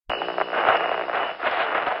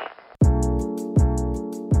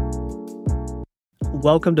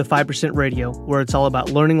Welcome to 5% Radio, where it's all about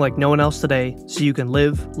learning like no one else today so you can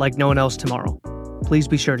live like no one else tomorrow. Please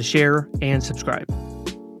be sure to share and subscribe.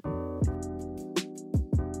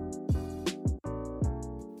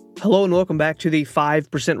 Hello and welcome back to the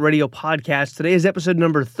 5% Radio podcast. Today is episode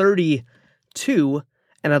number 32,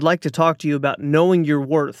 and I'd like to talk to you about knowing your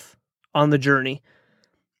worth on the journey.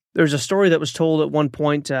 There's a story that was told at one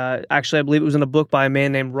point, actually I believe it was in a book by a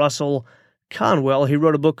man named Russell Conwell. He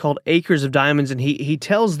wrote a book called Acres of Diamonds, and he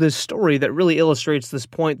tells this story that really illustrates this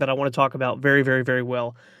point that I want to talk about very, very, very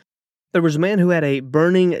well. There was a man who had a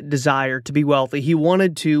burning desire to be wealthy. He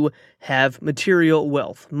wanted to have material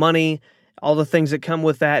wealth, money, all the things that come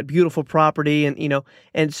with that, beautiful property,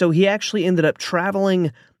 and so he actually ended up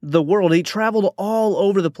traveling the world. He traveled all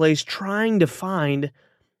over the place trying to find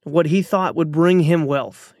what he thought would bring him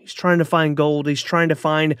wealth. He's trying to find gold. He's trying to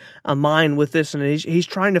find a mine with this, and he's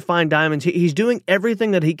trying to find diamonds. He's doing everything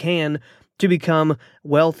that he can to become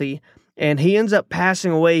wealthy, and he ends up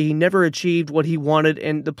passing away. He never achieved what he wanted,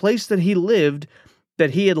 and the place that he lived,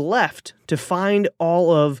 that he had left to find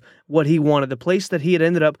all of what he wanted, the place that he had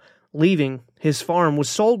ended up leaving, his farm, was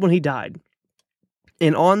sold when he died.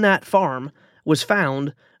 And on that farm was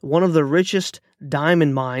found one of the richest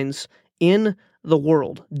diamond mines in the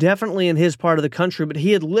world, definitely in his part of the country, but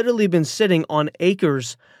he had literally been sitting on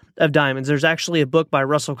acres of diamonds. There's actually a book by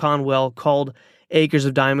Russell Conwell called Acres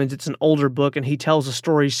of Diamonds. It's an older book, and he tells a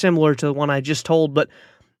story similar to the one I just told, but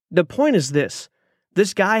the point is this.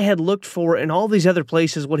 This guy had looked for in all these other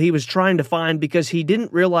places what he was trying to find because he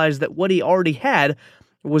didn't realize that what he already had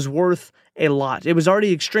was worth a lot. It was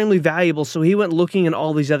already extremely valuable, so he went looking in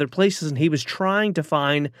all these other places, and he was trying to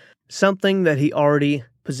find something that he already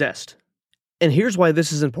possessed. And here's why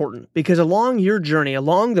this is important, because along your journey,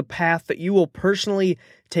 along the path that you will personally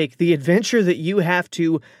take, the adventure that you have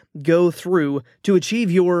to go through to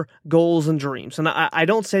achieve your goals and dreams. And I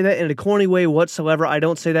don't say that in a corny way whatsoever. I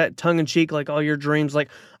don't say that tongue-in-cheek like all your dreams.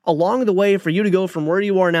 Like along the way, for you to go from where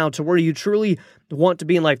you are now to where you truly want to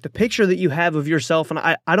be in life, the picture that you have of yourself. And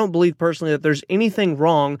I don't believe personally that there's anything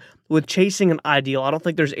wrong with chasing an ideal. I don't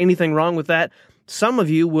think there's anything wrong with that. Some of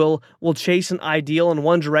you will chase an ideal in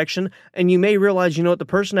one direction, and you may realize, you know what, the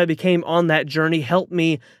person I became on that journey helped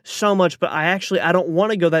me so much, but I don't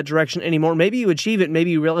want to go that direction anymore. Maybe you achieve it,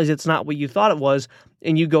 maybe you realize it's not what you thought it was,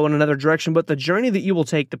 and you go in another direction, but the journey that you will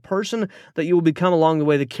take, the person that you will become along the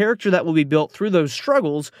way, the character that will be built through those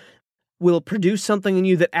struggles will produce something in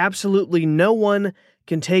you that absolutely no one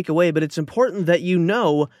can take away. But it's important that you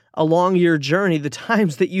know along your journey the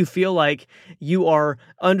times that you feel like you are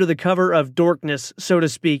under the cover of darkness, so to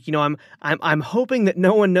speak. You know, I'm hoping that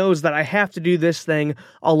no one knows that I have to do this thing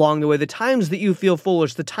along the way. The times that you feel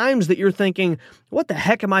foolish, the times that you're thinking, what the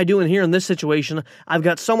heck am I doing here in this situation? I've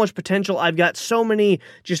got so much potential. I've got so many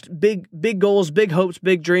just big goals, big hopes,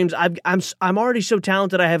 big dreams. I'm already so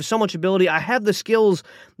talented. I have so much ability. I have the skills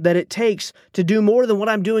that it takes to do more than what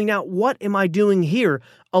I'm doing now. What am I doing here?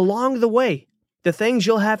 Along the way, the things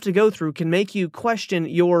you'll have to go through can make you question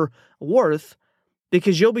your worth,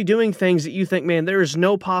 because you'll be doing things that you think, man, there is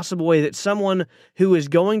no possible way that someone who is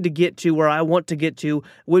going to get to where I want to get to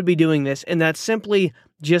would be doing this, and that's simply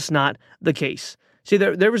just not the case. See,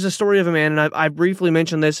 there was a story of a man, and I briefly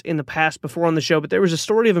mentioned this in the past before on the show, but there was a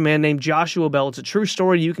story of a man named Joshua Bell. It's a true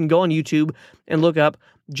story. You can go on YouTube and look up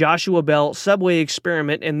Joshua Bell Subway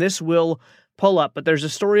Experiment, and this will pull up, but there's a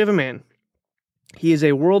story of a man. He is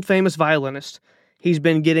a world-famous violinist. He's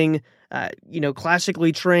been getting,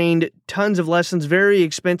 classically trained, tons of lessons, very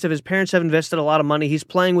expensive. His parents have invested a lot of money. He's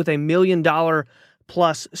playing with $1 million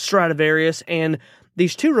plus Stradivarius, and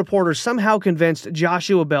these two reporters somehow convinced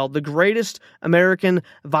Joshua Bell, the greatest American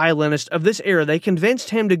violinist of this era, they convinced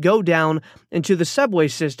him to go down into the subway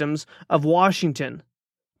systems of Washington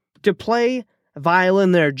to play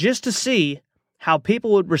violin there, just to see how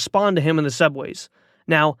people would respond to him in the subways.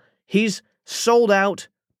 Now, he's sold out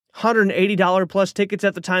 $180 plus tickets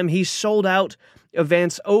at the time. He's sold out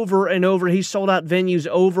events over and over. He's sold out venues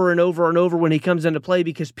over and over and over when he comes into play,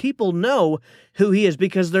 because people know who he is,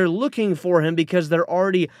 because they're looking for him, because they're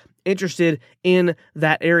already interested in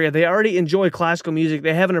that area. They already enjoy classical music.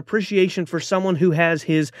 They have an appreciation for someone who has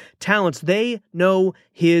his talents. They know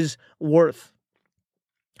his worth.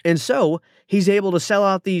 And so he's able to sell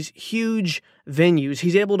out these huge venues.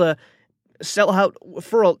 He's able to sell out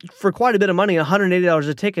for quite a bit of money, $180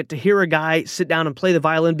 a ticket, to hear a guy sit down and play the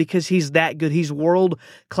violin, because he's that good. He's world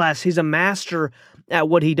class. He's a master at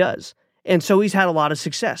what he does. And so he's had a lot of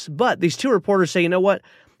success. But these two reporters say, you know what?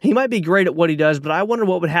 He might be great at what he does, but I wonder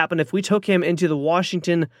what would happen if we took him into the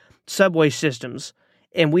Washington subway systems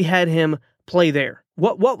and we had him play there.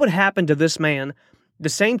 What would happen to this man? The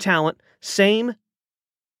same talent, same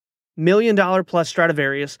 $1 million plus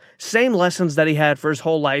Stradivarius, same lessons that he had for his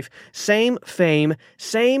whole life, same fame,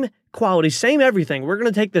 same quality, same everything. We're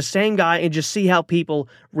going to take the same guy and just see how people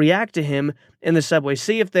react to him in the subway,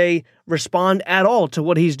 see if they respond at all to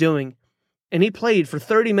what he's doing. And he played for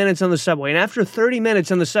 30 minutes on the subway. And after 30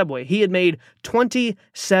 minutes on the subway, he had made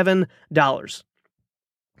 $27.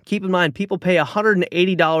 Keep in mind, people pay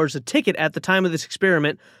 $180 a ticket at the time of this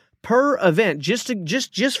experiment per event,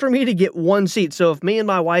 just for me to get one seat. So if me and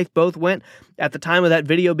my wife both went at the time of that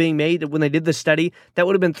video being made, when they did the study, that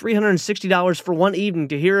would have been $360 for one evening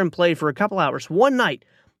to hear him play for a couple hours. One night,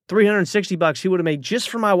 $360 he would have made just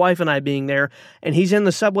for my wife and I being there. And he's in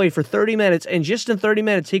the subway for 30 minutes, and just in 30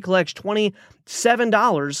 minutes, he collects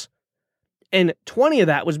 $27. And 20 of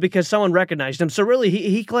that was because someone recognized him. So really,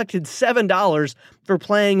 he collected $7 for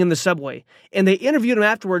playing in the subway. And they interviewed him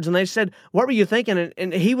afterwards, and they said, "What were you thinking?"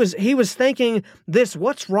 And he was thinking this: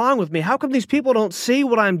 "What's wrong with me? How come these people don't see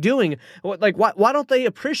what I'm doing? Like, why don't they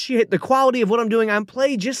appreciate the quality of what I'm doing? I'm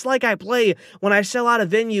playing just like I play when I sell out a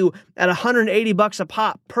venue at $180 a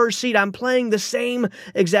pop per seat. I'm playing the same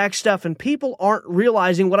exact stuff, and people aren't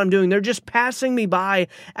realizing what I'm doing. They're just passing me by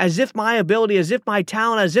as if my ability, as if my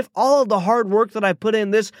talent, as if all of the hard work that I put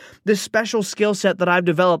in, this special skill set that I've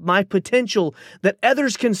developed, my potential that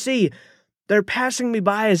others can see, they're passing me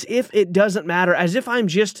by as if it doesn't matter, as if I'm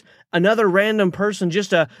just another random person,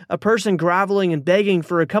 just a person groveling and begging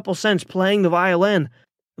for a couple cents playing the violin."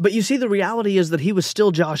 But you see, the reality is that he was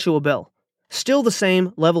still Joshua Bell. Still the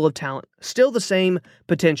same level of talent, still the same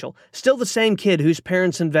potential, still the same kid whose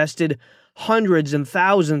parents invested hundreds and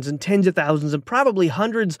thousands and tens of thousands and probably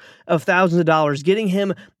hundreds of thousands of dollars getting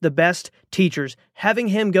him the best teachers, having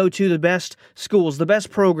him go to the best schools, the best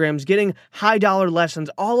programs, getting high dollar lessons,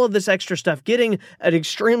 all of this extra stuff, getting an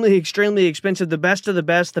extremely, extremely expensive, the best of the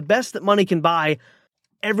best that money can buy.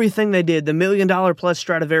 Everything they did, the $1 million plus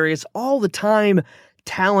Stradivarius, all the time,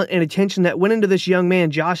 talent, and attention that went into this young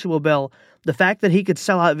man, Joshua Bell, the fact that he could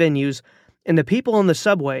sell out venues, and the people on the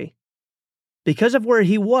subway, because of where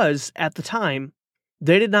he was at the time,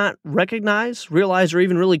 they did not recognize, realize, or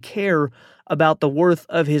even really care about the worth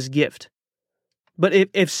of his gift. But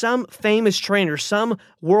if some famous trainer, some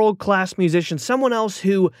world-class musician, someone else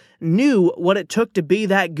who knew what it took to be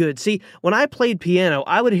that good. See, when I played piano,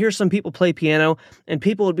 I would hear some people play piano, and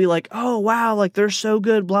people would be like, "Oh, wow, like they're so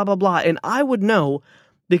good, blah, blah, blah." And I would know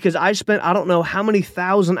because I spent, I don't know how many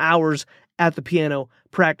thousand hours at the piano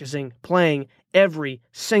practicing, playing, every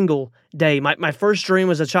single day. My first dream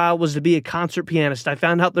as a child was to be a concert pianist. I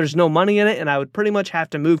found out there's no money in it, and I would pretty much have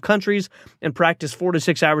to move countries and practice 4 to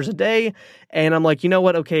 6 hours a day. And I'm like, you know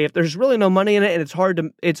what? Okay, if there's really no money in it,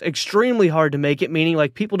 and it's extremely hard to make it, meaning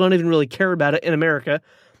like people don't even really care about it in America,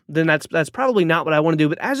 then that's probably not what I want to do.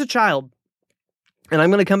 But as a child, and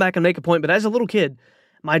I'm going to come back and make a point, but as a little kid,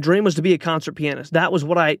 my dream was to be a concert pianist. That was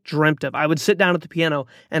what I dreamt of. I would sit down at the piano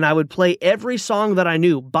and I would play every song that I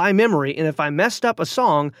knew by memory. And if I messed up a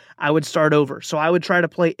song, I would start over. So I would try to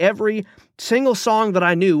play every single song that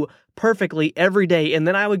I knew perfectly every day. And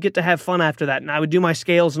then I would get to have fun after that. And I would do my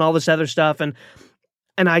scales and all this other stuff. And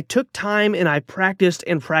I took time and I practiced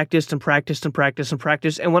and practiced and practiced and practiced and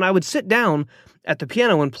practiced. And when I would sit down at the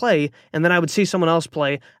piano and play, and then I would see someone else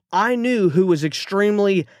play, I knew who was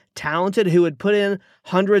extremely talented, who had put in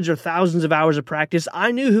hundreds or thousands of hours of practice.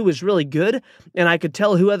 I knew who was really good, and I could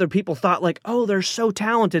tell who other people thought like, "Oh, they're so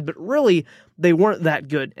talented," but really they weren't that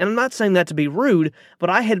good. And I'm not saying that to be rude, but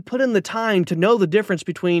I had put in the time to know the difference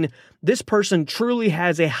between this person truly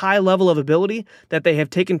has a high level of ability that they have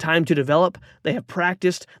taken time to develop, they have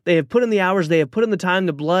practiced, they have put in the hours, they have put in the time,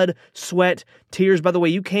 the blood, sweat, tears. By the way,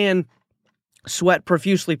 you can sweat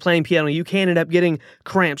profusely playing piano. You can end up getting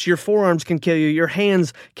cramps. Your forearms can kill you. Your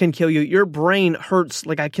hands can kill you. Your brain hurts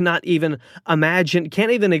like I cannot even imagine,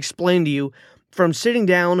 can't even explain to you, from sitting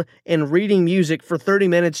down and reading music for 30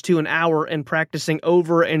 minutes to an hour and practicing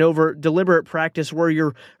over and over, deliberate practice where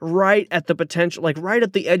you're right at the potential, like right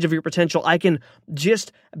at the edge of your potential. I can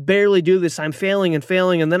just barely do this. I'm failing and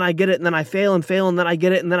failing, and then I get it, and then I fail and fail, and then I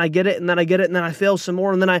get it, and then I get it, and then I get it, and then I fail some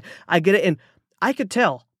more, and then I get it. And I could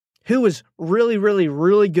tell who was really, really,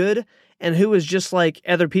 really good and who was just like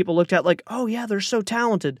other people looked at like, "Oh yeah, they're so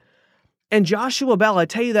talented." And Joshua Bell, I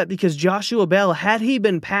tell you that because Joshua Bell, had he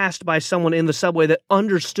been passed by someone in the subway that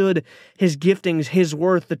understood his giftings, his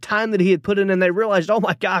worth, the time that he had put in, and they realized, "Oh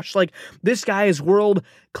my gosh, like this guy is world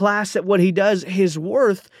class at what he does," his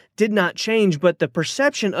worth did not change, but the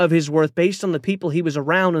perception of his worth based on the people he was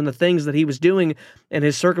around and the things that he was doing and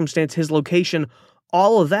his circumstance, his location,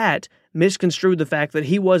 all of that misconstrued the fact that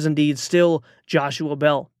he was indeed still Joshua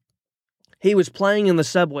Bell. He was playing in the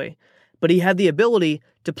subway, but he had the ability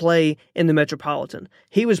to play in the Metropolitan.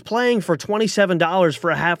 He was playing for $27 for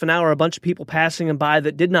a half an hour, a bunch of people passing him by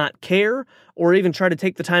that did not care or even try to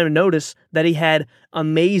take the time to notice that he had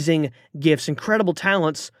amazing gifts, incredible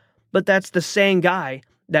talents, but that's the same guy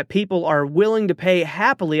that people are willing to pay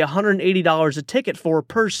happily $180 a ticket for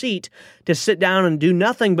per seat to sit down and do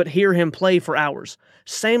nothing but hear him play for hours.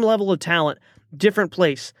 Same level of talent, different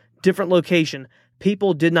place, different location.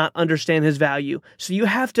 People did not understand his value. So you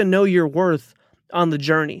have to know your worth on the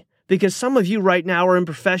journey. Because some of you right now are in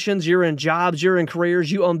professions, you're in jobs, you're in careers,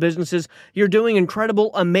 you own businesses, you're doing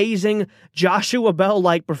incredible, amazing Joshua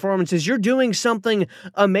Bell-like performances. You're doing something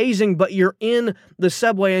amazing, but you're in the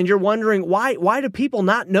subway and you're wondering, why do people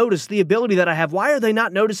not notice the ability that I have? Why are they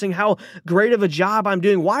not noticing how great of a job I'm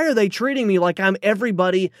doing? Why are they treating me like I'm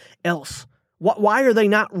everybody else? Why are they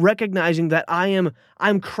not recognizing that I'm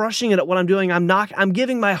crushing it at what I'm doing? I'm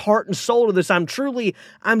giving my heart and soul to this.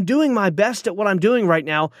 I'm doing my best at what I'm doing right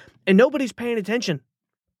now, and nobody's paying attention.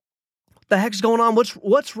 What the heck's going on?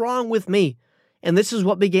 What's wrong with me? And this is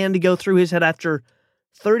what began to go through his head after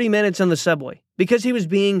 30 minutes on the subway, because he was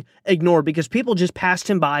being ignored, because people just passed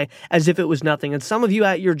him by as if it was nothing. And some of you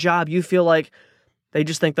at your job, you feel like they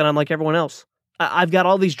just think that I'm like everyone else. I've got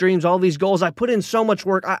all these dreams, all these goals. I put in so much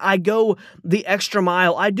work. I go the extra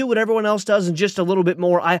mile. I do what everyone else does and just a little bit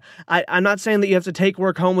more. I'm not saying that you have to take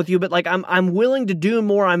work home with you, but like I'm willing to do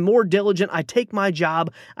more. I'm more diligent. I take my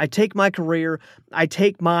job. I take my career. I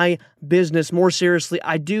take my business more seriously.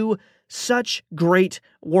 I do such great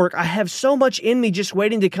work. I have so much in me just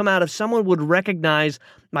waiting to come out. If someone would recognize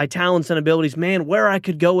my talents and abilities, man, where I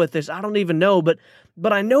could go with this, I don't even know, but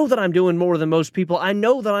I know that I'm doing more than most people. I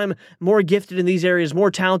know that I'm more gifted in these areas,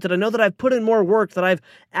 more talented. I know that I've put in more work, that I've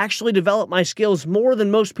actually developed my skills more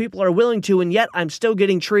than most people are willing to, and yet I'm still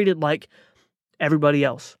getting treated like everybody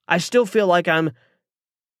else. I still feel like I'm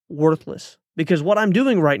worthless because what I'm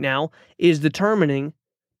doing right now is determining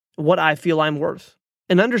what I feel I'm worth.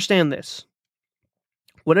 And understand this.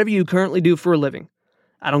 Whatever you currently do for a living,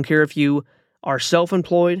 I don't care if you are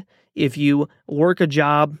self-employed, if you work a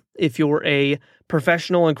job, if you're a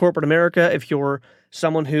professional in corporate America, if you're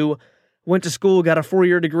someone who went to school, got a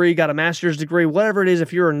 4-year degree, got a master's degree, whatever it is,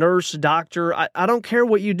 if you're a nurse, doctor, I don't care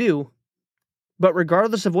what you do. But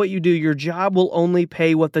regardless of what you do, your job will only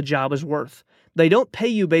pay what the job is worth. They don't pay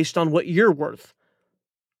you based on what you're worth.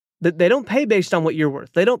 They don't pay based on what you're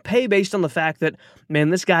worth. They don't pay based on the fact that,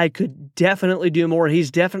 man, this guy could definitely do more.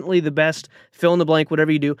 He's definitely the best, fill in the blank,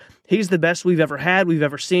 whatever you do. He's the best we've ever had, we've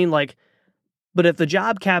ever seen. But if the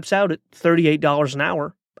job caps out at $38 an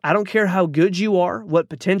hour, I don't care how good you are, what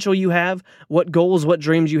potential you have, what goals, what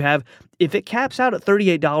dreams you have. If it caps out at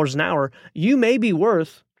 $38 an hour, you may be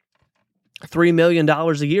worth $3 million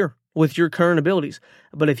a year with your current abilities.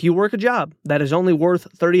 But if you work a job that is only worth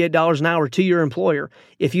 $38 an hour to your employer,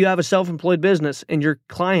 if you have a self-employed business and your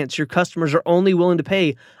clients, your customers are only willing to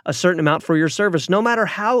pay a certain amount for your service, no matter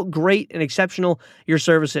how great and exceptional your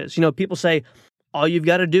service is. People say, all you've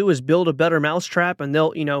got to do is build a better mousetrap and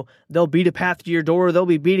they'll beat a path to your door. They'll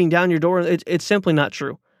be beating down your door. It's simply not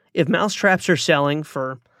true. If mousetraps are selling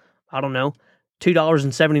for,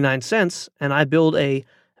 $2.79 and I build a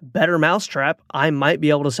better mousetrap, I might be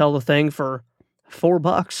able to sell the thing for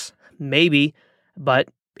 $4, maybe, but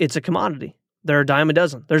it's a commodity. They're a dime a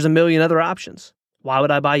dozen. There's a million other options. Why would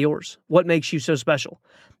I buy yours? What makes you so special?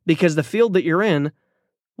 Because the field that you're in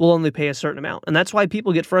will only pay a certain amount, and that's why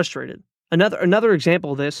people get frustrated. Another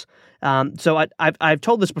example of this. So I've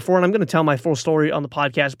told this before, and I'm going to tell my full story on the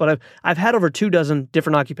podcast. But I've had over 24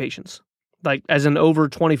 different occupations, like as in over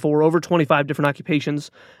 25 different occupations.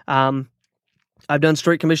 I've done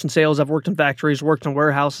straight commission sales. I've worked in factories, worked in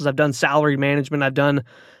warehouses. I've done salary management. I've done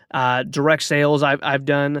direct sales. I've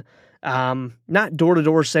done not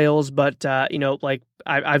door-to-door sales, but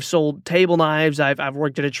I've sold table knives. I've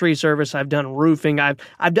worked at a tree service. I've done roofing.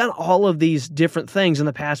 I've done all of these different things in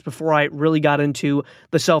the past before I really got into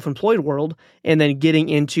the self-employed world, and then getting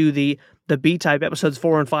into the B-type episodes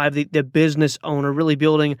 4 and 5, the business owner, really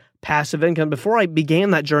building passive income. Before I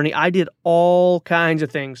began that journey, I did all kinds of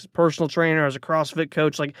things. Personal trainer, I was a CrossFit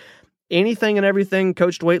coach, like anything and everything,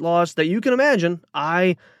 coached weight loss that you can imagine.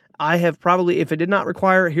 I have probably, if it did not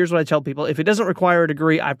require, here's what I tell people, if it doesn't require a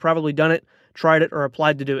degree, I've probably done it, tried it, or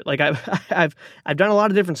applied to do it. Like I've done a lot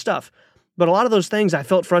of different stuff. But a lot of those things I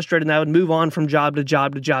felt frustrated, and I would move on from job to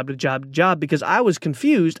job to job to job to job because I was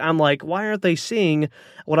confused. I'm like, why aren't they seeing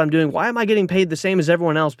what I'm doing? Why am I getting paid the same as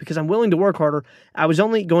everyone else? Because I'm willing to work harder. I was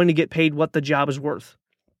only going to get paid what the job is worth.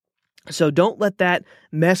 So don't let that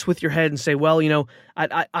mess with your head and say, well,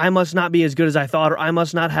 I must not be as good as I thought, or I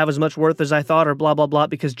must not have as much worth as I thought, or blah, blah, blah,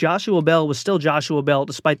 because Joshua Bell was still Joshua Bell,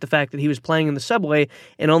 despite the fact that he was playing in the subway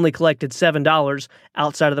and only collected $7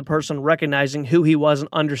 outside of the person recognizing who he was and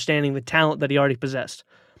understanding the talent that he already possessed.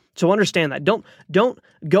 So understand that. Don't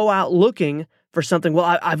go out looking for something.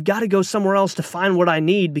 Well, I've got to go somewhere else to find what I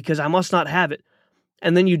need because I must not have it.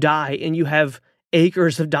 And then you die and you have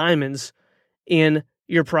acres of diamonds in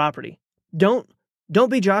your property. Don't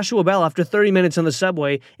be Joshua Bell after 30 minutes on the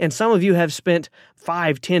subway, and some of you have spent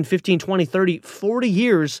 5, 10, 15, 20, 30, 40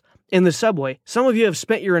 years in the subway. Some of you have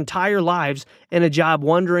spent your entire lives in a job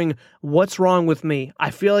wondering, what's wrong with me?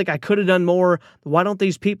 I feel like I could have done more. Why don't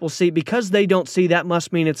these people see? Because they don't see, that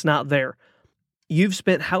must mean it's not there. You've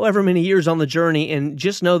spent however many years on the journey, and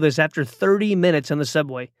just know this, after 30 minutes on the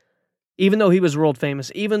subway, even though he was world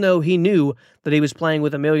famous, even though he knew that he was playing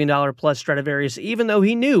with $1 million plus Stradivarius, even though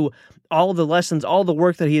he knew all the lessons, all the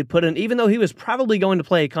work that he had put in, even though he was probably going to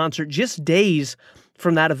play a concert just days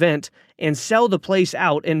from that event and sell the place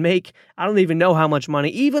out and make, I don't even know how much money,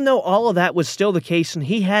 even though all of that was still the case and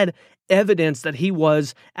he had evidence that he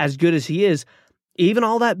was as good as he is, even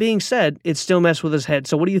all that being said, it still messed with his head.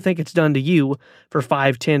 So what do you think it's done to you for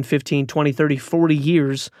 5, 10, 15, 20, 30, 40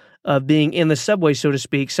 years of being in the subway, so to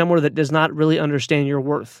speak, somewhere that does not really understand your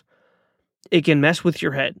worth? It can mess with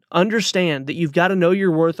your head. Understand that you've got to know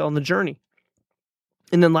your worth on the journey.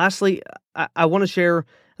 And then lastly, I want to share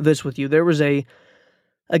this with you. There was a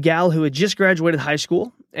gal who had just graduated high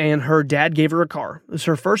school, and her dad gave her a car. It was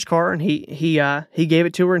her first car, and he gave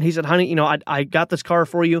it to her, and he said, honey, I got this car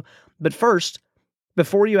for you, but first,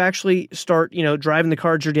 before you actually start, driving the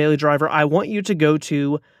car as your daily driver, I want you to go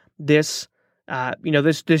to this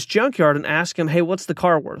junkyard and ask him, hey, what's the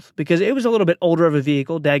car worth? Because it was a little bit older of a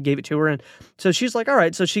vehicle. Dad gave it to her. And so she's like, all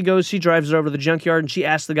right. So she drives it over to the junkyard and she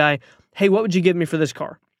asks the guy, hey, what would you give me for this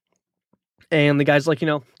car? And the guy's like,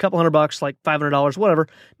 a couple $100, like $500, whatever.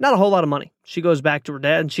 Not a whole lot of money. She goes back to her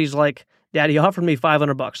dad and she's like, Dad, he offered me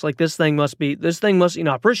 $500. Like, this thing must,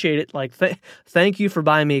 I appreciate it. Like, thank you for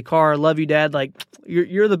buying me a car. I love you, Dad. Like,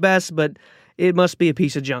 you're the best, but it must be a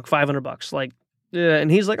piece of junk, $500. Like, and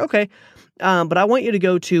he's like, okay, but I want you to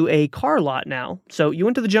go to a car lot now. So you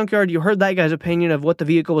went to the junkyard, you heard that guy's opinion of what the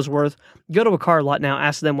vehicle was worth. Go to a car lot now,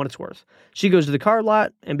 ask them what it's worth. She goes to the car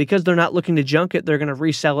lot, and because they're not looking to junk it, they're going to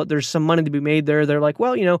resell it. There's some money to be made there. They're like,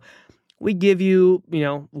 well, we give you,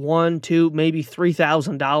 $1,000, $2,000, maybe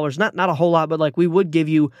 $3,000. Not a whole lot, but like we would give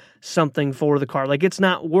you something for the car. Like, it's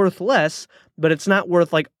not worth less, but it's not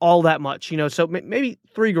worth like all that much, so maybe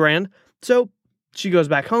 $3,000. So she goes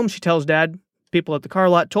back home. She tells Dad, people at the car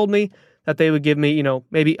lot told me that they would give me,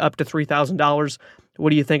 maybe up to $3,000.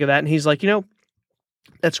 What do you think of that? And he's like,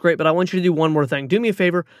 that's great, but I want you to do one more thing. Do me a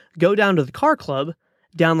favor, go down to the car club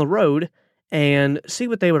down the road and see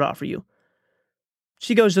what they would offer you.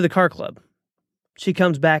 She goes to the car club. She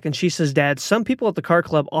comes back and she says, Dad, some people at the car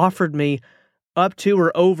club offered me up to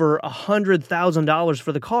or over $100,000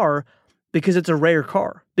 for the car because it's a rare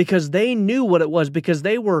car, because they knew what it was, because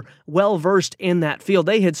they were well-versed in that field.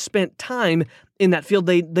 They had spent time in that field.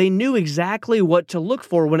 They knew exactly what to look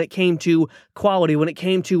for when it came to quality, when it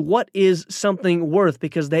came to what is something worth,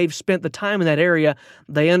 because they've spent the time in that area.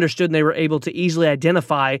 They understood and they were able to easily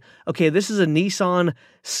identify, okay, this is a Nissan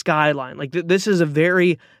Skyline. Like, this is a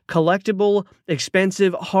very collectible,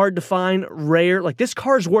 expensive, hard to find, rare. Like, this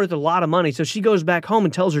car's worth a lot of money. So she goes back home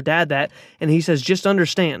and tells her dad that, and he says, just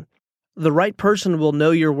understand, the right person will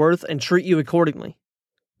know your worth and treat you accordingly,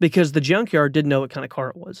 because the junkyard didn't know what kind of car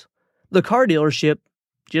it was. The car dealership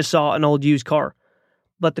just saw an old used car,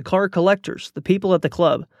 but the car collectors, the people at the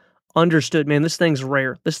club, understood, man, this thing's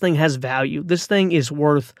rare. This thing has value. This thing is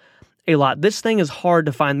worth a lot. This thing is hard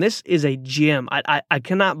to find. This is a gem. I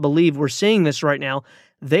cannot believe we're seeing this right now.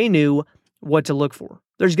 They knew what to look for.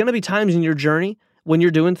 There's going to be times in your journey when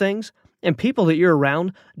you're doing things and people that you're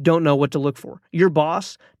around don't know what to look for. Your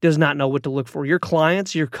boss does not know what to look for. Your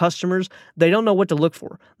clients, your customers, they don't know what to look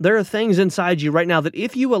for. There are things inside you right now that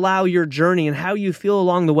if you allow your journey and how you feel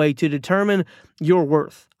along the way to determine your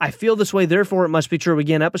worth. I feel this way, therefore it must be true.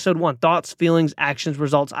 Again, episode 1, thoughts, feelings, actions,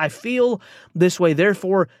 results. I feel this way,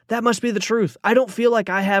 therefore that must be the truth. I don't feel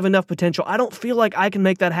like I have enough potential. I don't feel like I can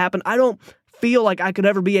make that happen. I don't feel like I could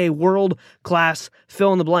ever be a world-class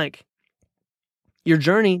fill in the blank. Your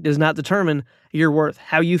journey does not determine your worth.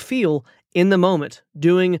 How you feel in the moment,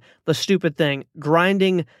 doing the stupid thing,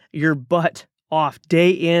 grinding your butt off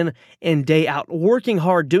day in and day out, working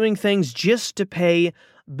hard, doing things just to pay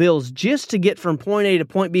bills, just to get from point A to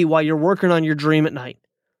point B while you're working on your dream at night.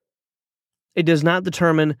 It does not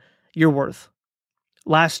determine your worth.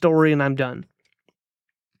 Last story and I'm done.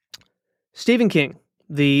 Stephen King,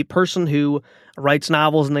 the person who writes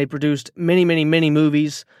novels, and they produced many, many, many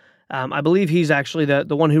movies. I believe he's actually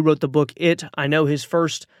the one who wrote the book It. I know his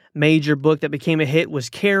first major book that became a hit was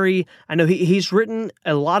Carrie. I know he's written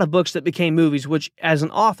a lot of books that became movies, which as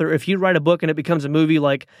an author, if you write a book and it becomes a movie,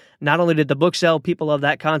 like not only did the book sell, people love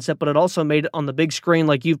that concept, but it also made it on the big screen.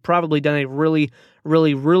 Like you've probably done a really,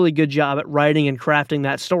 really, really good job at writing and crafting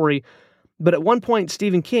that story. But at one point,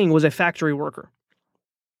 Stephen King was a factory worker.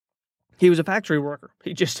 He was a factory worker.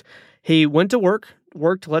 He went to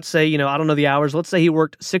worked, let's say, I don't know the hours. Let's say he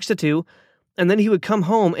worked 6 to 2, and then he would come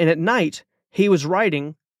home, and at night, he was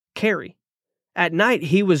writing Carrie. At night,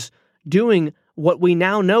 he was doing what we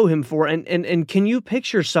now know him for. And can you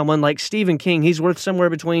picture someone like Stephen King? He's worth somewhere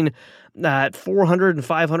between $400 and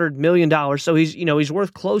 $500 million. So he's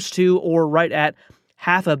worth close to or right at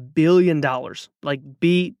 $500 million, like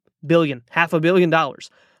billion, $500 million.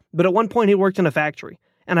 But at one point, he worked in a factory.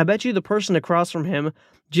 And I bet you the person across from him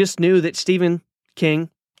just knew that Stephen King,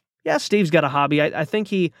 yeah, Steve's got a hobby. I think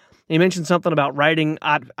he mentioned something about writing.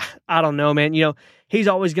 I don't know, man. He's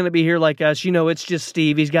always going to be here like us. It's just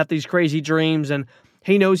Steve. He's got these crazy dreams, and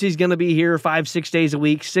he knows he's going to be here 5-6 days a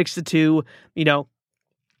week, 6 to 2,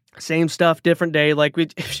 same stuff, different day. Like,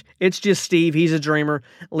 it's just Steve. He's a dreamer.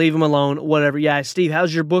 Leave him alone, whatever. Yeah, Steve,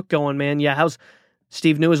 how's your book going, man? Yeah,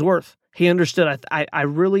 Steve knew his worth. He understood.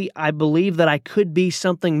 I believe that I could be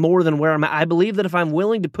something more than where I'm at. I believe that if I'm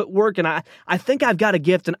willing to put work, and I think I've got a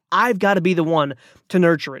gift, and I've got to be the one to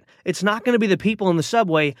nurture it. It's not going to be the people in the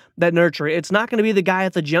subway that nurture it. It's not going to be the guy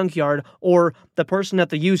at the junkyard or the person at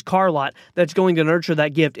the used car lot that's going to nurture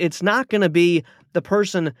that gift. It's not going to be the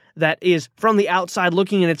person that is from the outside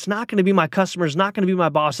looking, and it's not going to be my customer. It's not going to be my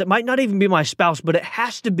boss. It might not even be my spouse, but it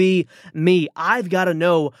has to be me. I've got to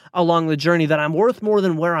know along the journey that I'm worth more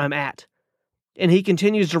than where I'm at. And he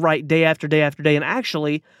continues to write day after day after day. And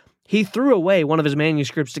actually, he threw away one of his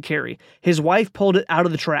manuscripts to Carrie. His wife pulled it out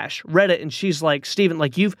of the trash, read it, and she's like, Stephen,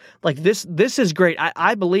 this is great.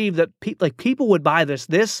 I believe that people would buy this.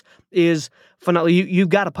 This is phenomenal. You've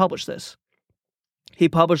got to publish this. He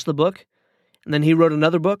published the book, and then he wrote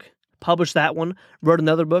another book, published that one, wrote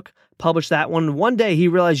another book, published that one. One day he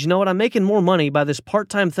realized, I'm making more money by this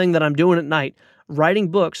part-time thing that I'm doing at night, writing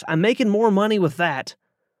books. I'm making more money with that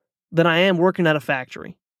than I am working at a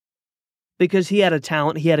factory. Because he had a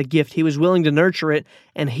talent, he had a gift, he was willing to nurture it,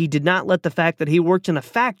 and he did not let the fact that he worked in a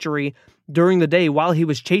factory during the day while he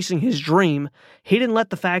was chasing his dream, he didn't let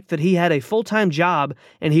the fact that he had a full-time job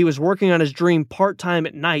and he was working on his dream part-time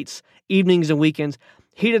at nights, evenings, and weekends,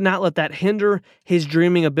 he did not let that hinder his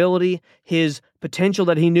dreaming ability, his potential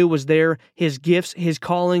that he knew was there, his gifts, his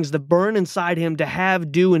callings, the burn inside him to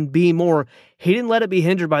have, do, and be more. He didn't let it be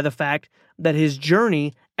hindered by the fact that his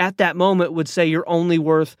journey at that moment would say you're only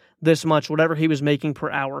worth this much, whatever he was making per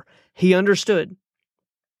hour. He understood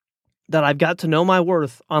that I've got to know my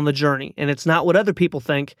worth on the journey, and it's not what other people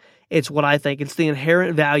think, it's what I think. It's the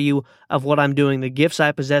inherent value of what I'm doing, the gifts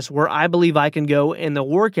I possess, where I believe I can go, and the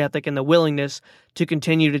work ethic and the willingness to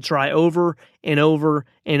continue to try over and over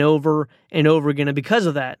and over and over again. And because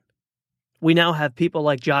of that, we now have people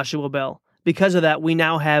like Joshua Bell. Because of that, we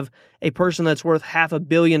now have a person that's worth $500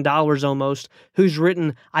 million almost, who's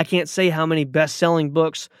written, I can't say how many best-selling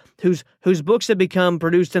books, whose books have become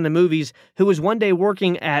produced into movies, who was one day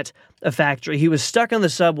working at a factory. He was stuck on the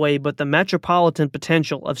subway, but the metropolitan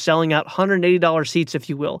potential of selling out $180 seats, if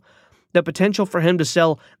you will, the potential for him to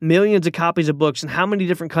sell millions of copies of books in how many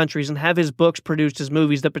different countries and have his books produced as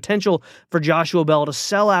movies, the potential for Joshua Bell to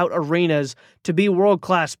sell out arenas, to be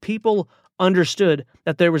world-class. People understood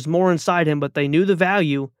that there was more inside him, but they knew the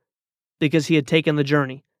value because he had taken the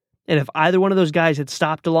journey. And if either one of those guys had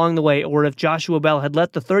stopped along the way, or if Joshua Bell had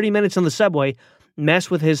let the 30 minutes on the subway mess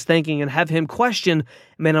with his thinking and have him question,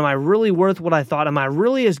 man, am I really worth what I thought? Am I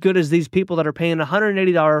really as good as these people that are paying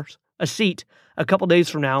 $180 a seat a couple days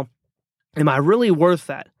from now? Am I really worth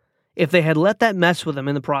that? If they had let that mess with them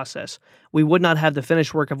in the process, we would not have the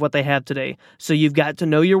finished work of what they have today. So you've got to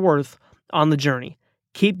know your worth on the journey.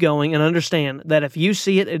 Keep going and understand that if you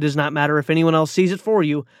see it, it does not matter if anyone else sees it for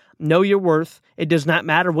you. Know your worth. It does not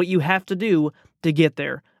matter what you have to do to get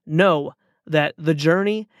there. Know that the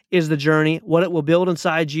journey is the journey. What it will build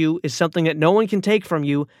inside you is something that no one can take from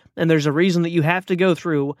you, and there's a reason that you have to go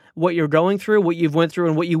through what you're going through, what you've went through,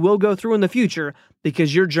 and what you will go through in the future,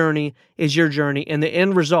 because your journey is your journey, and the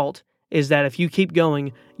end result is that if you keep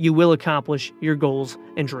going, you will accomplish your goals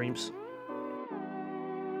and dreams.